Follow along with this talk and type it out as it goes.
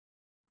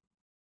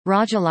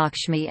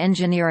Rajalakshmi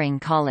Engineering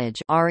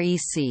College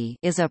 (REC)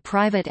 is a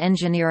private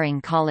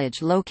engineering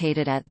college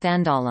located at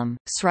Thandalam,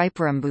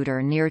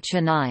 Sriperumbudur near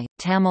Chennai,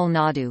 Tamil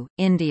Nadu,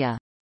 India.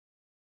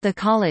 The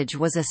college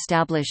was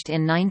established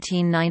in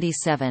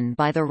 1997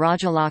 by the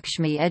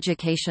Rajalakshmi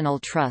Educational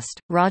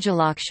Trust,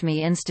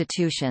 Rajalakshmi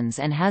Institutions,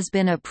 and has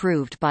been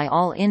approved by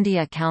All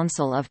India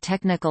Council of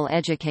Technical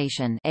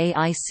Education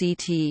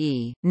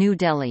 (AICTE), New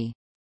Delhi.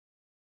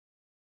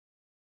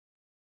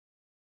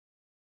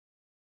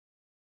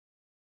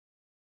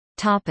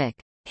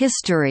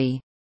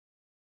 History.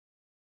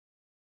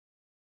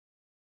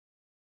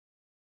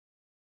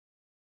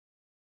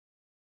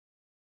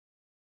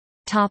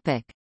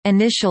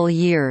 Initial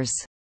years.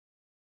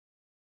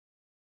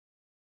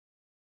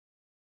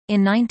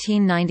 In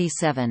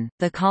 1997,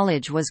 the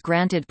college was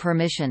granted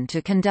permission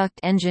to conduct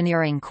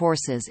engineering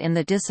courses in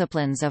the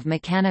disciplines of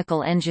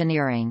mechanical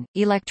engineering,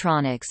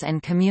 electronics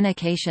and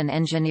communication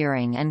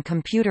engineering and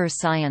computer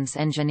science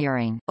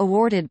engineering,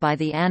 awarded by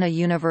the Anna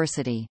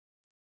University.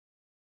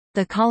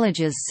 The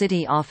college's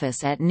city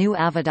office at New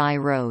Avadai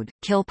Road,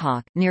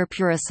 Kilpak, near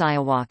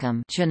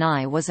Purasayawakam,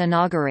 Chennai, was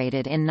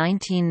inaugurated in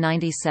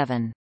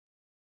 1997.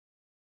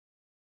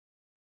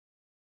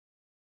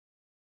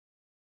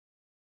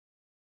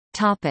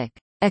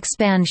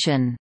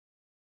 Expansion.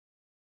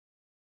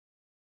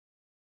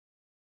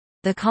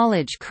 The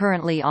college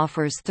currently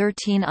offers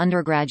 13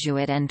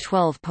 undergraduate and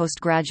 12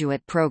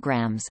 postgraduate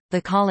programs.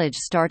 The college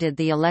started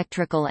the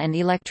Electrical and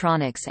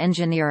Electronics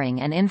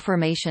Engineering and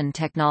Information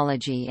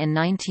Technology in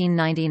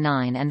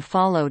 1999 and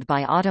followed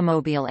by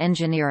Automobile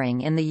Engineering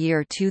in the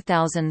year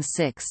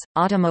 2006.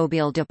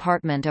 Automobile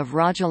Department of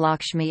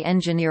Rajalakshmi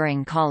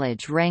Engineering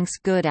College ranks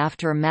good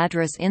after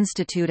Madras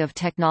Institute of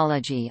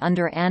Technology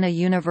under Anna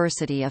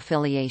University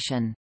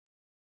affiliation.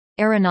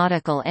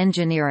 Aeronautical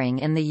Engineering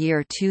in the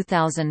year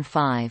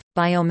 2005,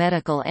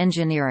 Biomedical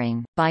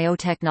Engineering,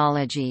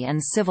 Biotechnology and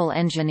Civil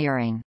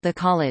Engineering. The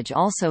college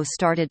also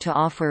started to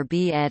offer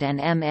B.Ed and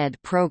M.Ed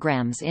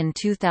programs in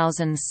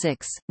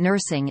 2006,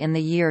 Nursing in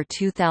the year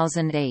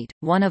 2008,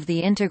 one of the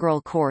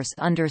integral course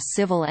under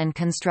Civil and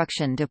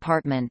Construction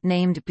Department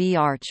named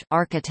B.Arch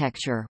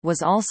Architecture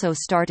was also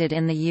started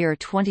in the year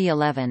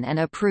 2011 and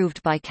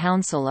approved by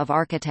Council of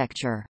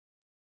Architecture.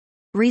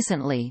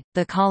 Recently,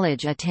 the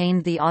college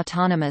attained the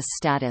autonomous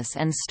status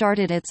and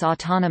started its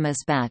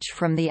autonomous batch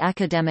from the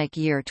academic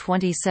year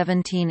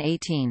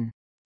 2017-18.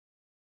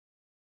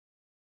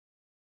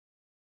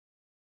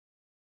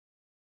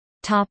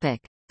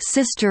 Topic: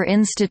 Sister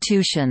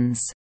institutions.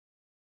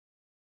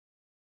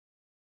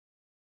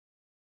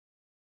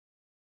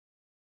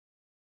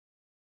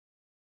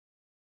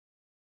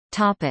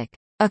 Topic: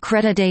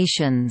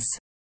 Accreditations.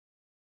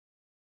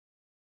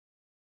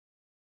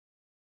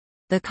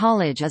 The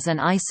college is an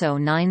ISO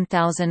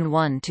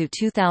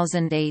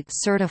 9001-2008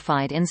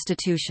 certified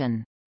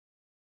institution.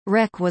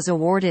 REC was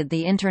awarded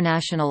the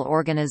International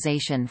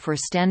Organization for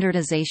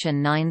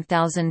Standardization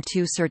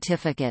 9002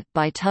 certificate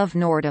by TÜV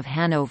Nord of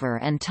Hanover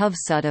and TÜV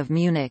Süd of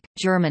Munich,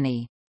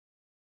 Germany.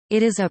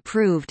 It is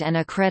approved and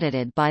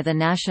accredited by the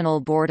National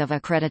Board of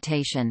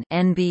Accreditation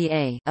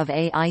 (NBA) of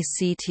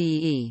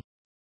AICTE.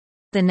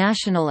 The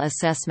National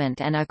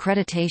Assessment and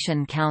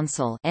Accreditation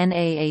Council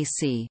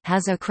 (NAAC)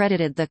 has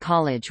accredited the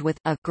college with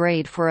A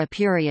grade for a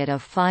period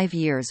of 5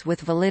 years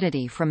with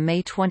validity from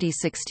May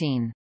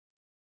 2016.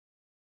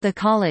 The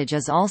college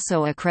is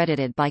also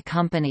accredited by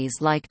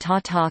companies like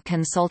Tata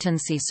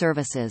Consultancy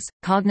Services,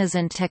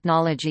 Cognizant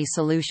Technology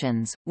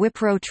Solutions,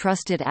 Wipro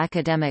Trusted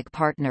Academic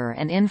Partner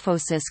and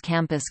Infosys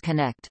Campus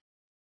Connect.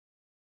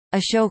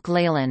 Ashok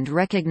Leyland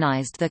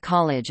recognized the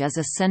college as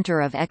a center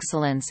of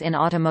excellence in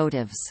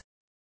automotives.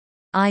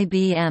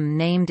 IBM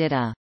named it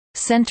a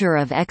Center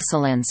of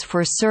Excellence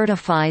for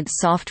Certified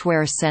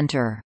Software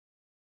Center.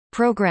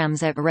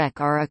 Programs at REC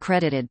are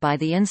accredited by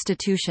the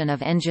Institution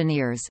of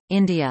Engineers,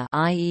 India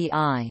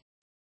 (IEI).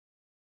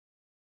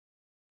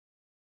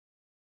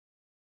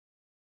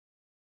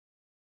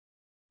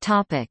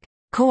 Topic: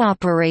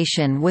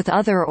 Cooperation with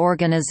other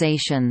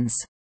organizations.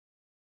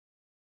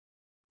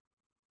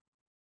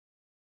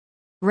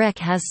 REC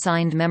has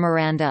signed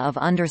Memoranda of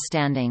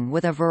Understanding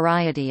with a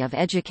variety of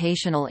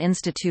educational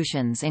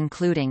institutions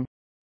including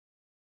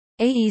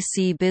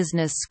AEC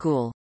Business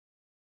School,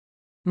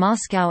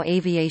 Moscow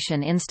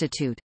Aviation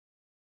Institute,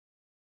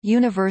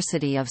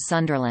 University of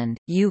Sunderland,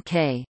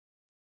 UK,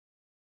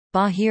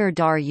 Bahir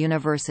Dar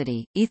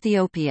University,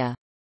 Ethiopia,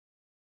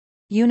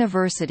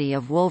 University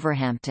of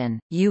Wolverhampton,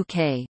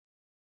 UK,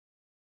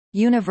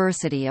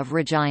 University of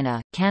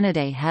Regina,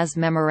 Canada has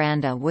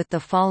memoranda with the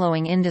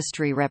following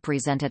industry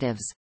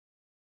representatives: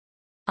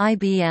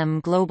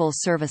 IBM Global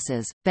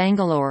Services,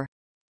 Bangalore,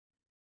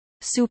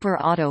 Super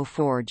Auto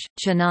Forge,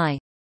 Chennai,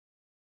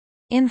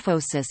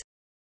 Infosys,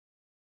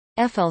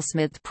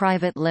 FLSmith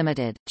Private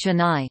Limited,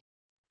 Chennai,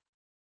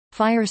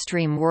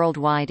 Firestream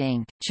Worldwide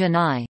Inc.,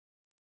 Chennai,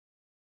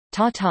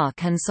 Tata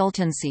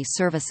Consultancy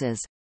Services,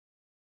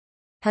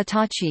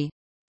 Hitachi,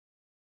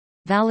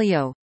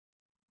 Valeo,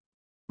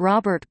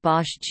 Robert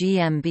Bosch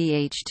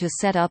GmbH to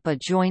set up a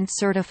joint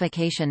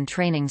certification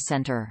training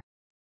center.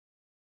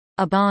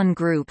 a Bonn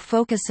group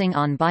focusing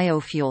on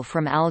biofuel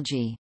from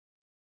algae.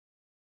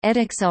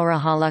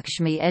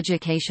 Rajalakshmi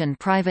Education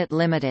Private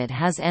Limited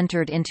has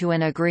entered into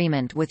an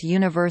agreement with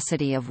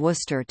University of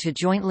Worcester to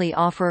jointly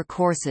offer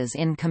courses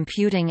in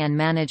computing and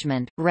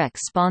management. REC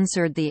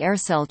sponsored the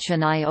Aircel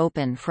Chennai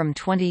Open from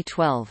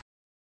 2012.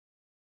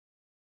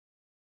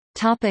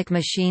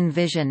 Machine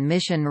Vision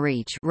Mission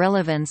Reach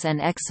Relevance and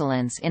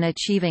Excellence in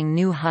Achieving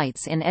New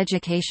Heights in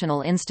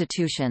Educational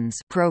Institutions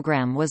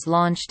program was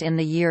launched in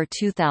the year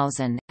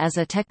 2000, as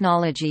a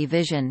Technology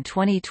Vision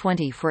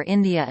 2020 for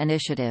India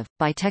initiative,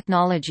 by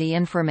Technology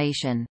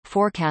Information,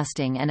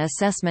 Forecasting and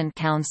Assessment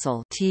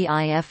Council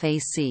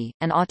 (TIFAC),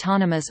 an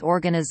autonomous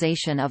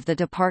organization of the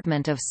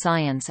Department of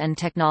Science and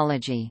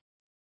Technology.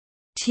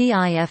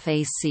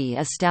 TIFAC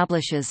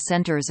establishes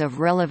Centers of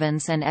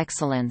Relevance and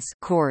Excellence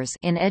 (CORES)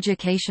 in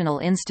educational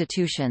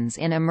institutions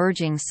in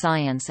emerging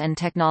science and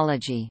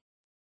technology.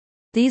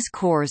 These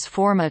CORES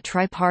form a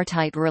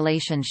tripartite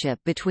relationship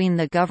between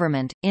the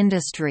government,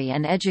 industry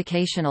and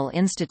educational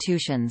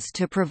institutions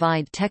to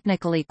provide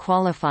technically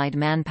qualified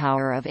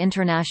manpower of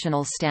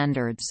international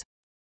standards.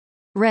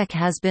 REC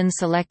has been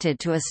selected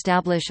to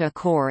establish a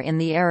core in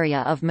the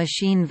area of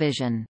machine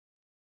vision.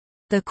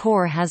 The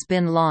core has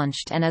been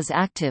launched and is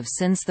active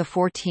since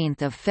 14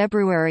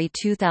 February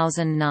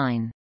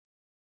 2009.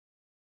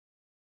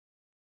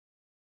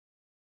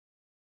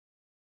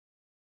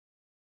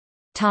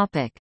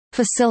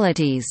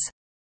 Facilities.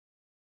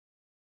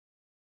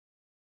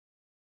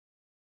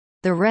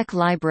 The REC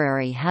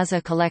Library has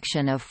a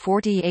collection of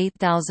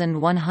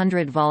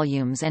 48,100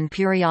 volumes and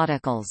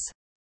periodicals.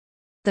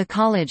 The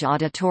college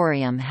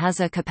auditorium has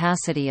a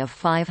capacity of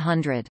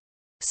 500.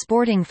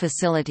 Sporting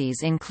facilities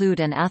include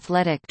an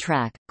athletic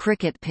track,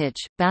 cricket pitch,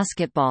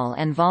 basketball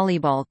and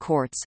volleyball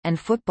courts, and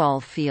football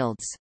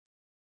fields.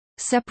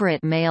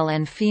 Separate male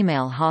and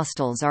female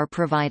hostels are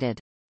provided.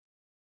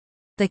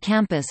 The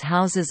campus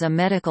houses a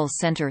medical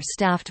center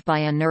staffed by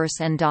a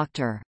nurse and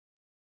doctor.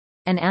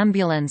 An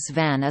ambulance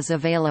van is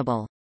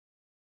available.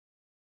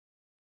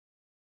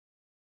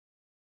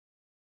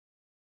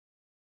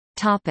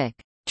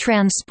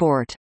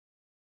 Transport.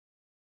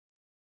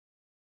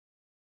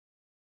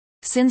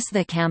 Since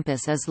the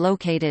campus is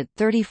located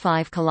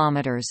 35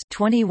 kilometers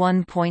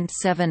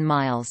 (21.7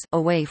 miles)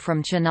 away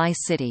from Chennai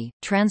city,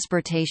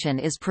 transportation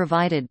is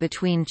provided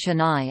between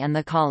Chennai and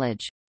the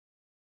college.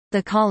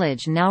 The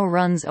college now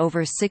runs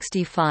over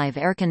 65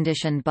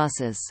 air-conditioned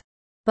buses.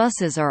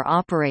 Buses are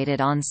operated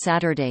on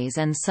Saturdays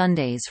and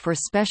Sundays for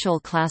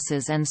special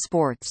classes and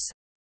sports.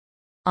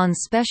 On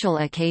special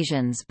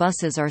occasions,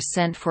 buses are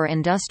sent for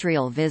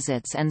industrial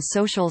visits and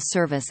social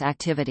service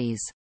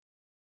activities.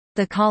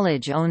 The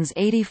college owns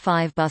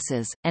 85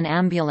 buses, an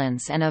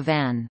ambulance and a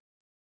van.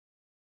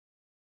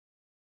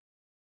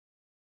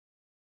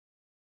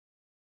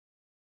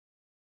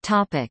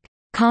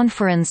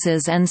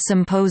 Conferences and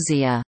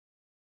symposia.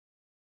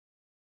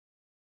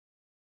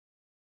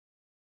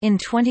 In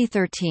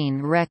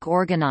 2013, REC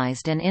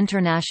organized an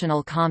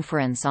international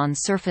conference on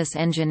surface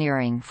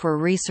engineering for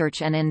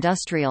research and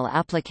industrial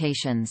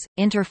applications,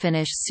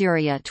 Interfinish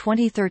Syria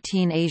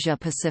 2013 Asia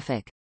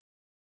Pacific.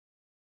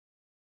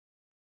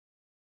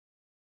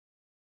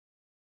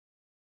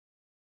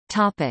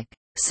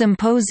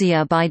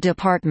 Symposia by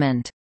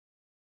department.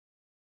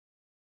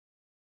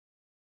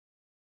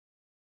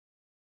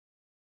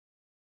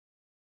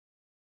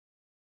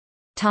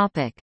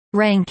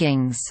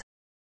 Rankings.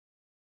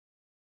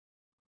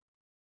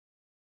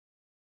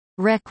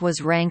 REC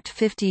was ranked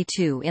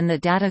 52 in the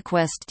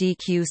DataQuest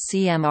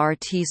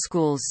DQ-CMRT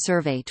Schools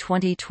Survey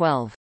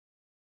 2012.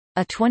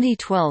 A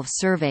 2012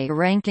 survey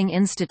ranking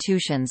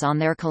institutions on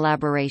their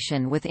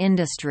collaboration with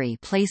industry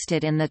placed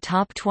it in the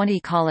top 20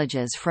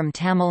 colleges from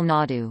Tamil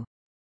Nadu.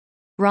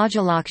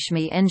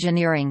 Rajalakshmi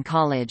Engineering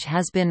College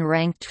has been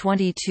ranked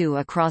 22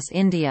 across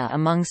India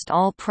amongst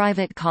all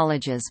private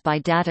colleges by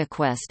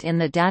DataQuest in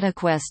the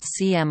DataQuest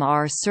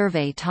CMR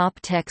Survey Top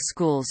Tech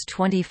Schools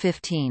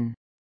 2015.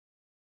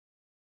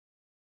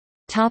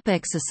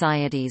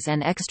 Societies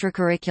and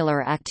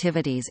extracurricular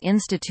activities.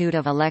 Institute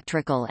of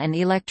Electrical and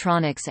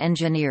Electronics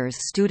Engineers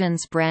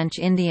Students Branch,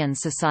 Indian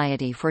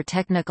Society for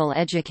Technical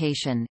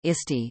Education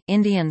 (ISTE),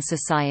 Indian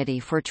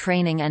Society for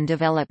Training and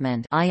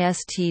Development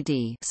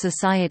 (ISTD),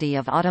 Society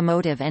of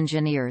Automotive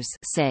Engineers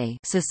 (SAE),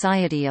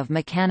 Society of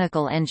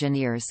Mechanical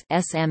Engineers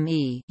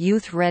 (SME),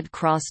 Youth Red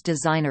Cross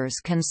Designers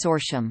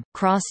Consortium,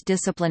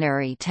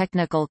 Cross-Disciplinary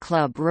Technical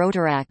Club,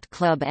 Rotaract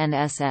Club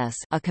NSS,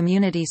 a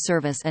community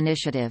service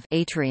initiative,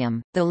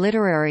 Atrium, the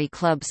Literary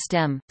Club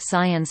STEM,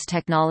 Science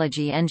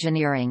Technology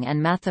Engineering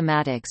and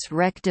Mathematics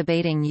REC,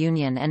 Debating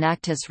Union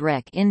Enactus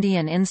REC,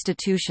 Indian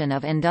Institution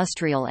of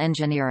Industrial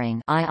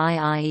Engineering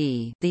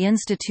IIIE, the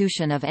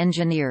Institution of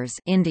Engineers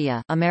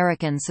India,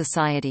 American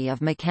Society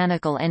of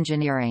Mechanical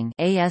Engineering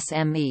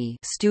ASME,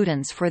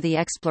 Students for the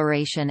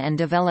Exploration and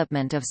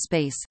Development of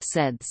Space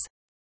SEDS.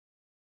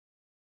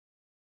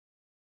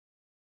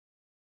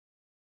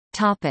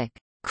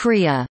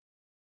 KRIYA.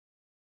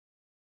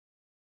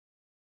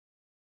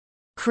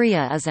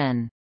 KRIYA is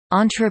an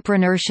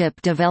entrepreneurship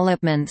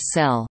development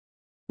cell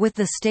with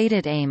the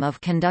stated aim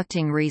of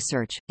conducting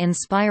research,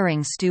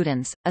 inspiring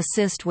students,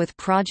 assist with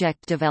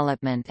project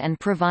development and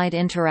provide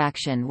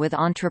interaction with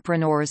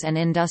entrepreneurs and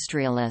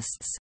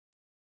industrialists.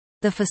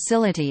 The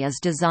facility is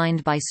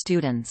designed by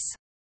students.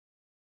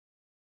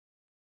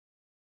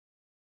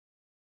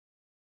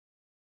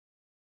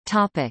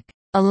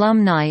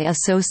 Alumni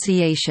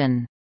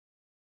Association.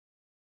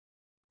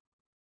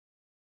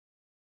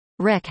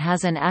 REC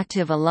has an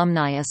active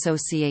alumni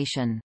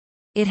association.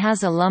 It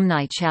has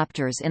alumni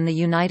chapters in the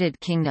United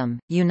Kingdom,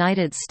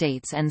 United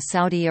States and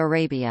Saudi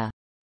Arabia.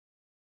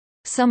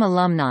 Some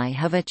alumni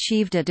have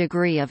achieved a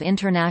degree of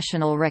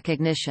international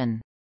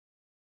recognition.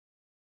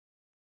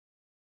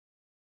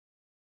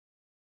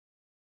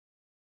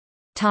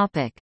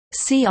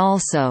 See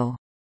also: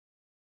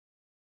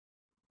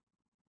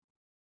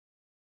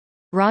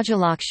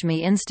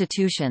 Rajalakshmi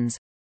Institutions,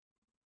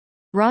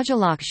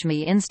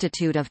 Rajalakshmi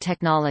Institute of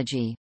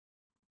Technology,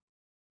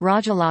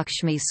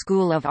 Rajalakshmi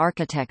School of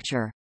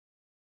Architecture,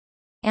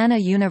 Anna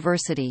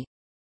University,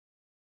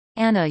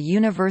 Anna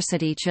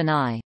University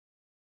Chennai.